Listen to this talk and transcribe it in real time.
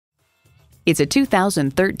It's a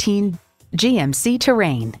 2013 GMC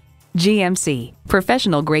Terrain. GMC,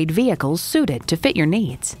 professional-grade vehicles suited to fit your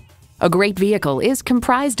needs. A great vehicle is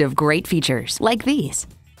comprised of great features like these: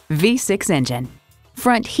 V6 engine,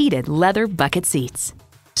 front heated leather bucket seats,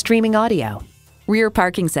 streaming audio, rear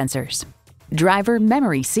parking sensors, driver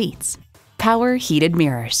memory seats, power heated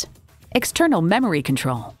mirrors, external memory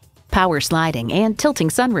control, power sliding and tilting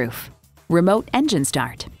sunroof, remote engine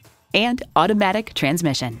start, and automatic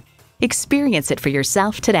transmission. Experience it for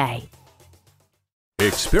yourself today.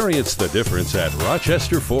 Experience the difference at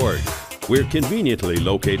Rochester Ford. We're conveniently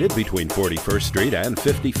located between 41st Street and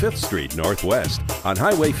 55th Street Northwest on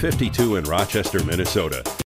Highway 52 in Rochester, Minnesota.